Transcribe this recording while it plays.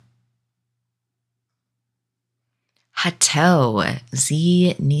Hato,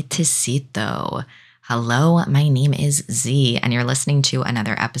 Z Nitisito. Hello, my name is Z, and you're listening to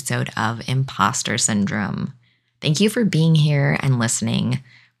another episode of Imposter Syndrome. Thank you for being here and listening.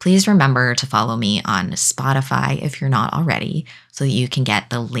 Please remember to follow me on Spotify if you're not already, so that you can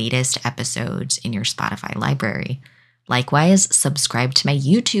get the latest episodes in your Spotify library. Likewise, subscribe to my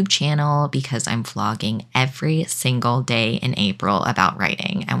YouTube channel because I'm vlogging every single day in April about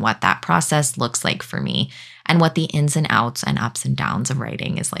writing and what that process looks like for me and what the ins and outs and ups and downs of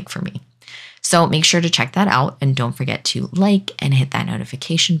writing is like for me. So make sure to check that out and don't forget to like and hit that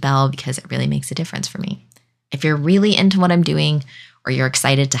notification bell because it really makes a difference for me. If you're really into what I'm doing or you're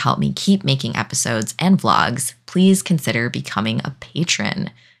excited to help me keep making episodes and vlogs, please consider becoming a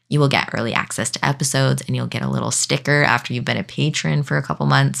patron. You will get early access to episodes and you'll get a little sticker after you've been a patron for a couple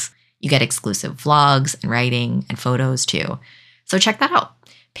months. You get exclusive vlogs and writing and photos too. So check that out.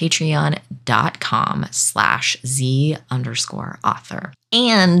 Patreon.com/Z_author.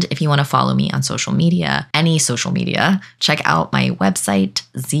 And if you want to follow me on social media, any social media, check out my website,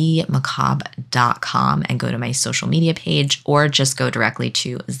 zmacabre.com, and go to my social media page, or just go directly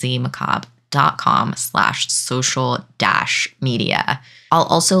to zmacabre.com/social-media. I'll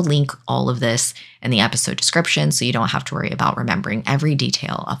also link all of this in the episode description so you don't have to worry about remembering every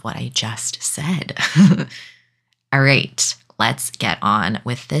detail of what I just said. All right, let's get on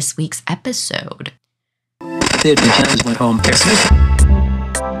with this week's episode. The Affirmations went home.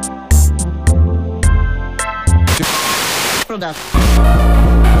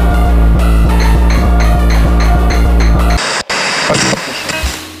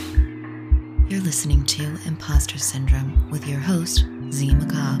 You're listening to Imposter Syndrome with your host, Z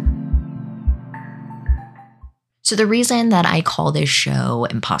Macabre. So the reason that I call this show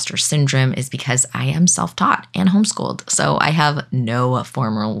Imposter Syndrome is because I am self-taught and homeschooled. So I have no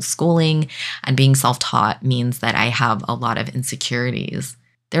formal schooling, and being self-taught means that I have a lot of insecurities.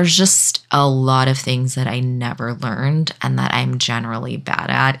 There's just a lot of things that I never learned and that I'm generally bad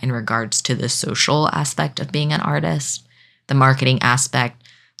at in regards to the social aspect of being an artist, the marketing aspect,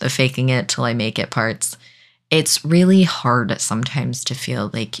 the faking it till I make it parts. It's really hard sometimes to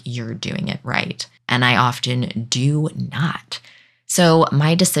feel like you're doing it right, and I often do not. So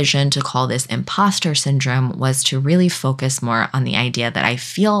my decision to call this imposter syndrome was to really focus more on the idea that I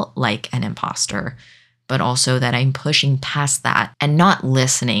feel like an imposter, but also that I'm pushing past that and not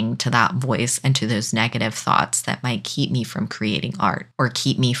listening to that voice and to those negative thoughts that might keep me from creating art or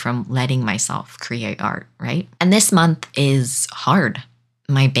keep me from letting myself create art, right? And this month is hard.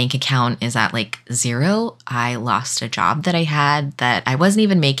 My bank account is at like zero. I lost a job that I had that I wasn't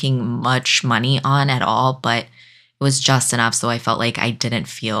even making much money on at all, but it was just enough so I felt like I didn't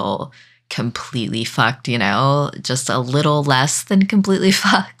feel completely fucked, just a little less than completely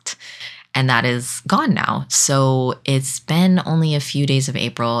fucked. And that is gone now. So it's been only a few days of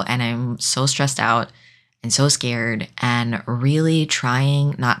April and I'm so stressed out and so scared and really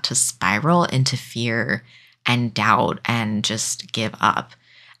trying not to spiral into fear and doubt and just give up.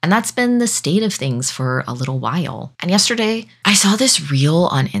 And that's been the state of things for a little while. And yesterday, I saw this reel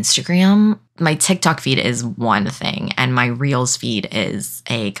on Instagram. My TikTok feed is one thing, and my Reels feed is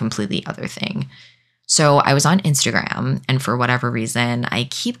a completely other thing. So I was on Instagram, and for whatever reason, I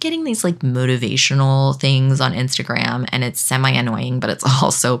keep getting these like motivational things on Instagram, and it's semi-annoying, but it's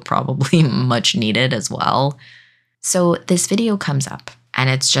also probably much needed as well. So this video comes up. And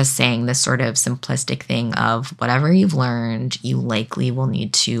it's just saying this sort of simplistic thing of whatever you've learned, you likely will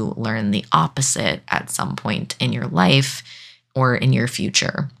need to learn the opposite at some point in your life or in your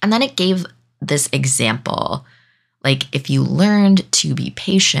future. And then it gave this example, like if you learned to be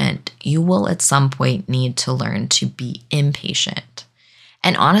patient, you will at some point need to learn to be impatient.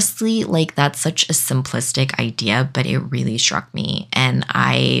 And honestly, like that's such a simplistic idea, but it really struck me and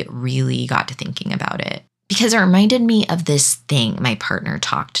I really got to thinking about it. Because it reminded me of this thing my partner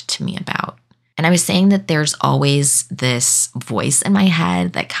talked to me about. And I was saying that there's always this voice in my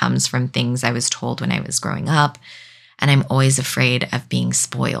head that comes from things I was told when I was growing up. And I'm always afraid of being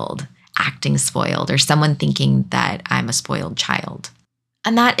spoiled, acting spoiled, or someone thinking that I'm a spoiled child.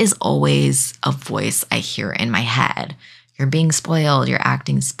 And that is always a voice I hear in my head. You're being spoiled, you're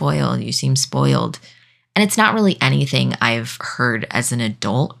acting spoiled, you seem spoiled. And it's not really anything I've heard as an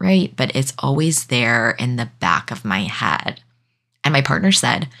adult, right? But it's always there in the back of my head. And my partner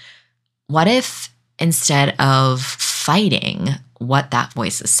said, what if instead of fighting what that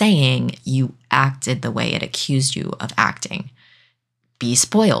voice is saying, you acted the way it accused you of acting? Be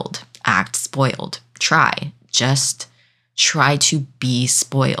spoiled, act spoiled, just try to be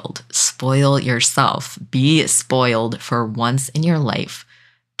spoiled, spoil yourself, be spoiled for once in your life.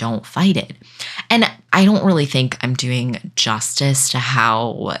 don't fight it. And I don't really think I'm doing justice to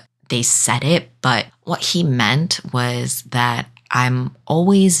how they said it, but what he meant was that I'm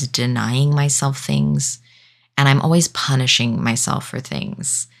always denying myself things and I'm always punishing myself for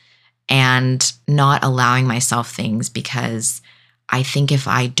things and not allowing myself things because I think if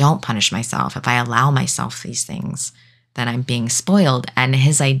I don't punish myself, if I allow myself these things, then I'm being spoiled. And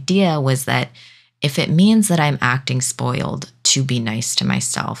his idea was that if it means that I'm acting spoiled to be nice to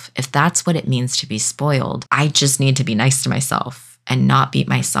myself, if that's what it means to be spoiled, I just need to be nice to myself and not beat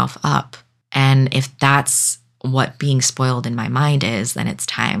myself up. And if that's what being spoiled in my mind is, then it's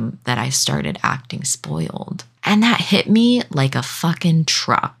time that I started acting spoiled. And that hit me like a fucking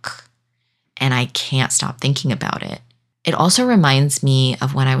truck. And I can't stop thinking about it. It also reminds me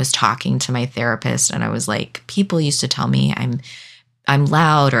of when I was talking to my therapist and I was like, people used to tell me I'm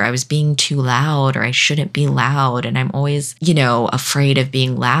loud or I was being too loud or I shouldn't be loud. And I'm always, afraid of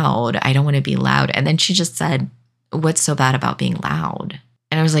being loud. I don't want to be loud. And then she just said, what's so bad about being loud?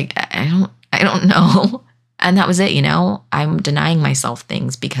 And I was like, I don't know. And that was it, I'm denying myself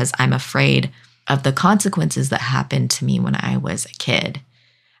things because I'm afraid of the consequences that happened to me when I was a kid.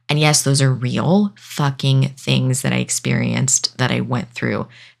 And yes, those are real fucking things that I experienced, that I went through,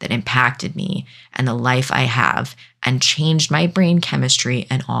 that impacted me and the life I have and changed my brain chemistry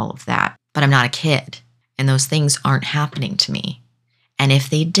and all of that. But I'm not a kid and those things aren't happening to me. And if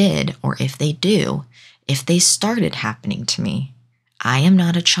they did, or if they do, if they started happening to me, I am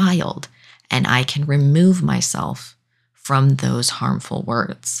not a child and I can remove myself from those harmful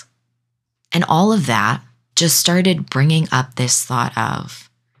words. And all of that just started bringing up this thought of,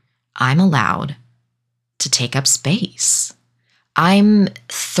 I'm allowed to take up space. I'm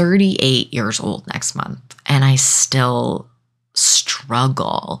 38 years old next month, and I still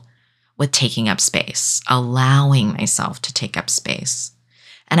struggle with taking up space, allowing myself to take up space.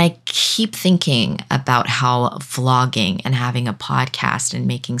 And I keep thinking about how vlogging and having a podcast and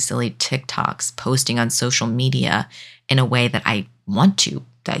making silly TikToks, posting on social media in a way that I want to,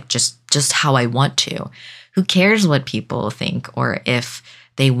 that just how I want to. Who cares what people think or if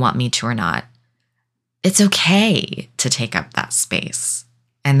they want me to or not? It's okay to take up that space.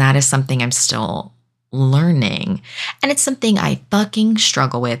 And that is something I'm still learning. And it's something I fucking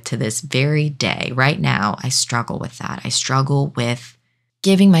struggle with to this very day. Right now, I struggle with that. I struggle with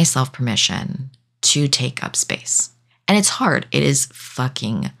giving myself permission to take up space. And it's hard. It is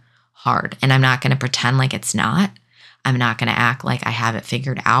fucking hard. And I'm not going to pretend like it's not. I'm not going to act like I have it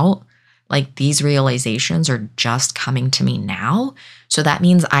figured out. Like these realizations are just coming to me now. So that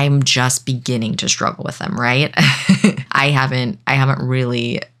means I'm just beginning to struggle with them, right? I haven't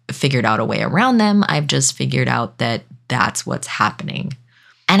really figured out a way around them. I've just figured out that that's what's happening.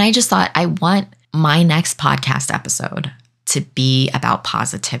 And I just thought I want my next podcast episode to be about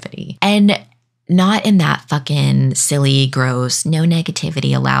positivity and not in that fucking silly, gross, no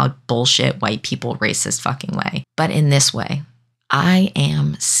negativity allowed bullshit white people racist fucking way, but in this way. I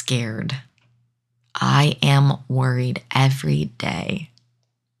am scared. I am worried every day.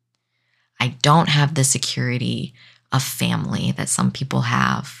 I don't have the security of family that some people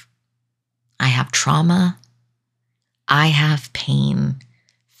have. I have trauma. I have pain,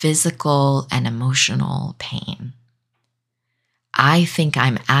 physical and emotional pain. I think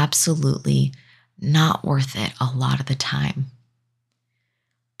I'm absolutely not worth it a lot of the time.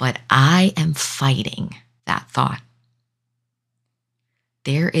 But I am fighting that thought.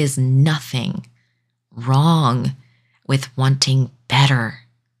 There is nothing wrong with wanting better.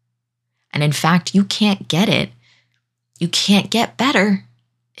 And in fact, you can't get it. You can't get better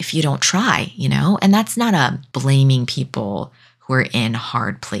if you don't try, And that's not a blaming people who are in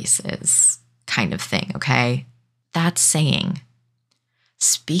hard places kind of thing, okay? That's saying,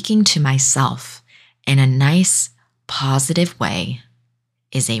 speaking to myself in a nice, positive way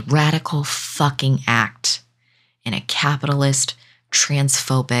is a radical fucking act in a capitalist,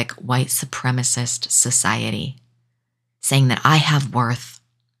 transphobic, white supremacist society, saying that I have worth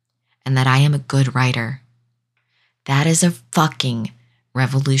and that I am a good writer. That is a fucking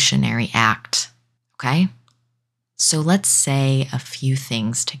revolutionary act, okay? So let's say a few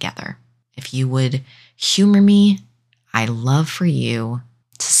things together. If you would humor me, I'd love for you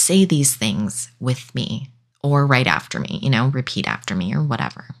to say these things with me or right after me, repeat after me or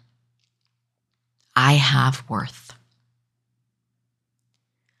whatever. I have worth.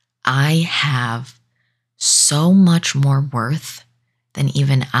 I have so much more worth than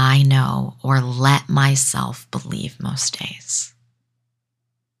even I know or let myself believe most days.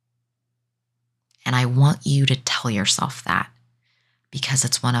 And I want you to tell yourself that because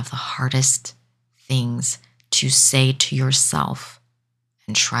it's one of the hardest things to say to yourself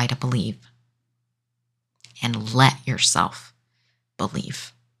and try to believe. And let yourself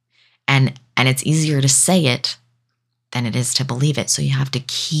believe. And it's easier to say it than it is to believe it. So you have to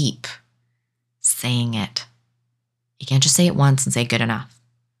keep saying it. You can't just say it once and say good enough.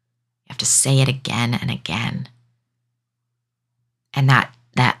 You have to say it again and again. And that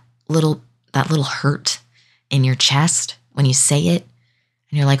little hurt in your chest when you say it,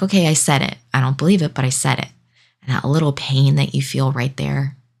 and you're like, okay, I said it. I don't believe it, but I said it. And that little pain that you feel right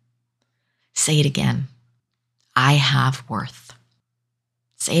there, say it again. I have worth.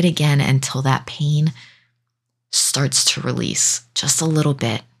 Say it again until that pain starts to release just a little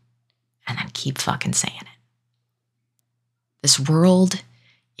bit, and then keep fucking saying it. This world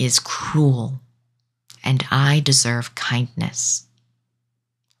is cruel, and I deserve kindness.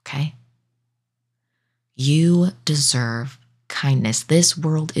 Okay? You deserve kindness. This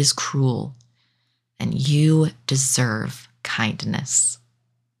world is cruel, and you deserve kindness.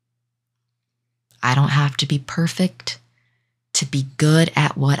 I don't have to be perfect to be good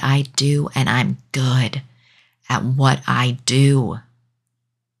at what I do, and I'm good at what I do.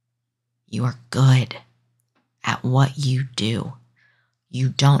 You are good at what you do. You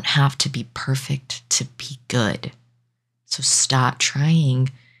don't have to be perfect to be good. So stop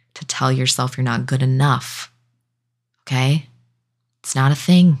trying to tell yourself you're not good enough. Okay? It's not a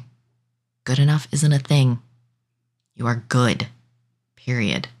thing. Good enough isn't a thing. You are good.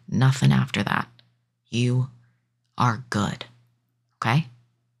 Period. Nothing after that. You are good. Okay?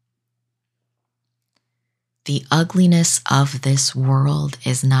 The ugliness of this world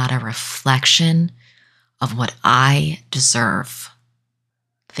is not a reflection of what I deserve.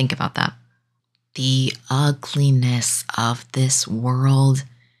 Think about that. The ugliness of this world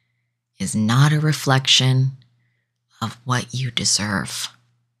is not a reflection of what you deserve.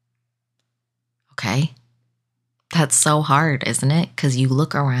 Okay? That's so hard, isn't it? Because you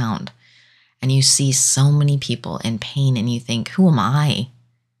look around and you see so many people in pain and you think, who am I?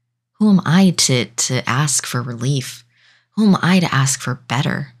 Who am I to ask for relief? Who am I to ask for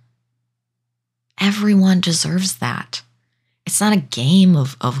better? Everyone deserves that. It's not a game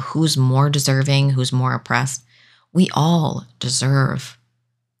of who's more deserving, who's more oppressed. We all deserve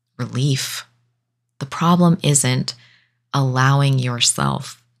relief. The problem isn't allowing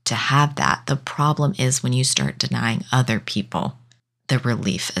yourself to have that. The problem is when you start denying other people the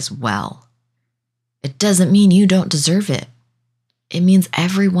relief as well. It doesn't mean you don't deserve it. It means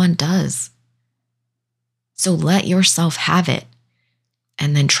everyone does. So let yourself have it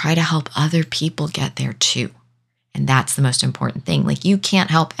and then try to help other people get there too. And that's the most important thing. Like, you can't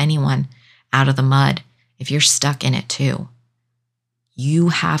help anyone out of the mud if you're stuck in it too. You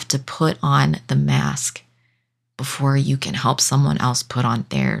have to put on the mask before you can help someone else put on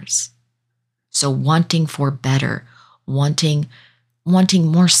theirs. So wanting for better, wanting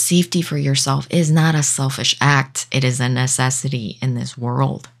more safety for yourself is not a selfish act. It is a necessity in this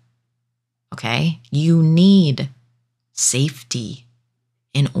world. Okay? You need safety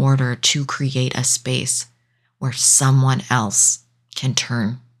in order to create a space where someone else can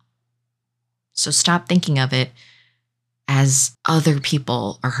turn. So stop thinking of it as other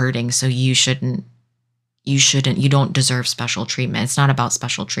people are hurting, so you don't deserve special treatment. It's not about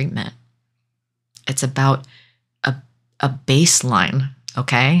special treatment. It's about a baseline,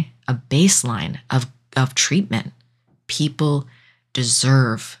 okay? A baseline of treatment. People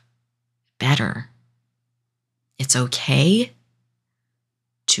deserve better. It's okay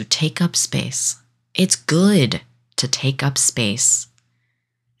to take up space. It's good to take up space.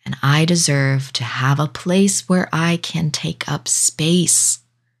 And I deserve to have a place where I can take up space.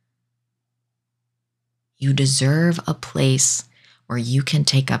 You deserve a place where you can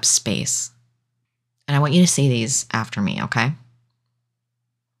take up space. And I want you to say these after me, okay?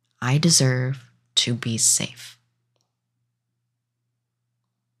 I deserve to be safe.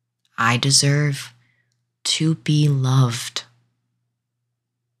 I deserve to be loved.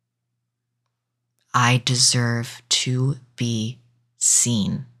 I deserve to be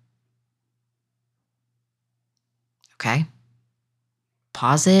seen. Okay?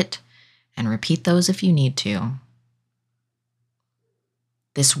 Pause it and repeat those if you need to.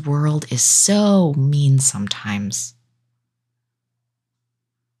 This world is so mean sometimes.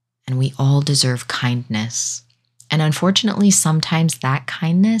 And we all deserve kindness. And unfortunately, sometimes that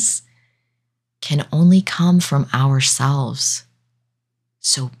kindness can only come from ourselves.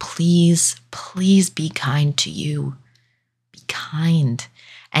 So please, please be kind to you. Be kind.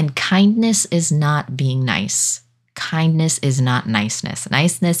 And kindness is not being nice. Kindness is not niceness.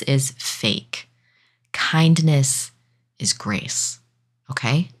 Niceness is fake. Kindness is grace.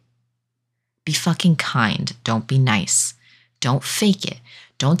 Okay? Be fucking kind. Don't be nice. Don't fake it.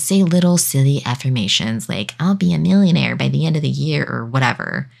 Don't say little silly affirmations like, I'll be a millionaire by the end of the year or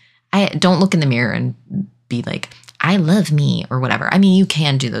whatever. Don't look in the mirror and be like, I love me or whatever. I mean, you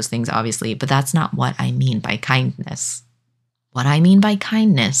can do those things, obviously, but that's not what I mean by kindness. What I mean by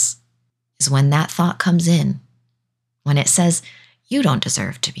kindness is when that thought comes in, when it says, you don't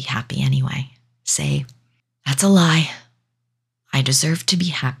deserve to be happy anyway. Say, that's a lie. I deserve to be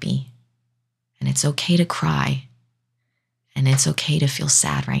happy. And it's okay to cry. And it's okay to feel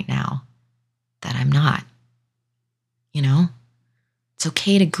sad right now that I'm not. You know? It's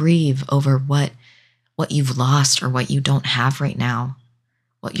okay to grieve over what you've lost or what you don't have right now,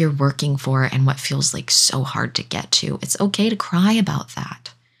 what you're working for and what feels like so hard to get to. It's okay to cry about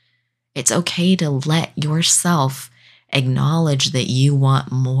that. It's okay to let yourself acknowledge that you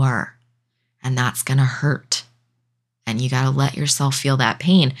want more, and that's going to hurt. And you got to let yourself feel that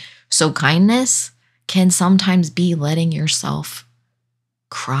pain. So kindness can sometimes be letting yourself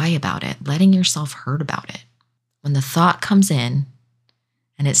cry about it, letting yourself hurt about it. When the thought comes in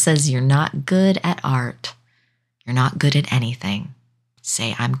and it says you're not good at art, you're not good at anything,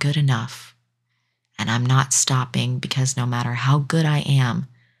 say, I'm good enough. And I'm not stopping because no matter how good I am,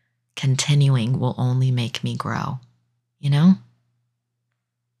 continuing will only make me grow. You know?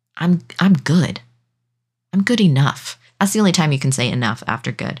 I'm good. I'm good enough. That's the only time you can say enough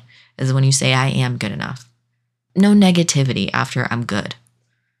after good, is when you say I am good enough. No negativity after I'm good.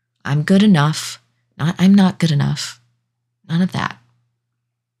 I'm good enough. Not I'm not good enough. None of that.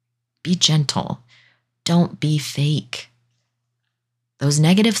 Be gentle. Don't be fake. Those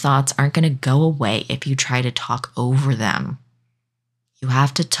negative thoughts aren't going to go away if you try to talk over them. You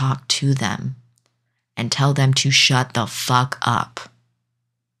have to talk to them and tell them to shut the fuck up.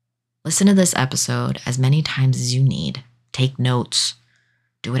 Listen to this episode as many times as you need. Take notes.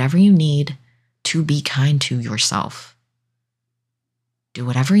 Do whatever you need to be kind to yourself. Do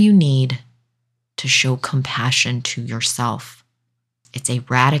whatever you need to show compassion to yourself. It's a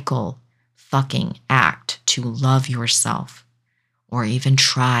radical fucking act to love yourself, or even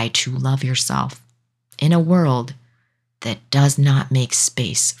try to love yourself in a world that does not make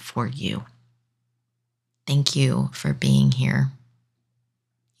space for you. Thank you for being here.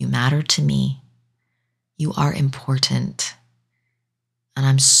 You matter to me. You are important. And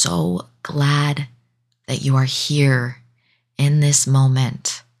I'm so glad that you are here in this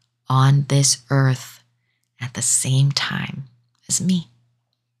moment, on this earth, at the same time as me.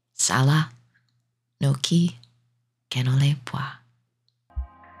 Sala, no ki, que no le poi.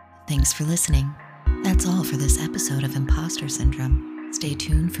 Thanks for listening. That's all for this episode of Imposter Syndrome. Stay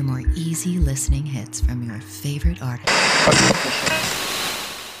tuned for more easy listening hits from your favorite artists.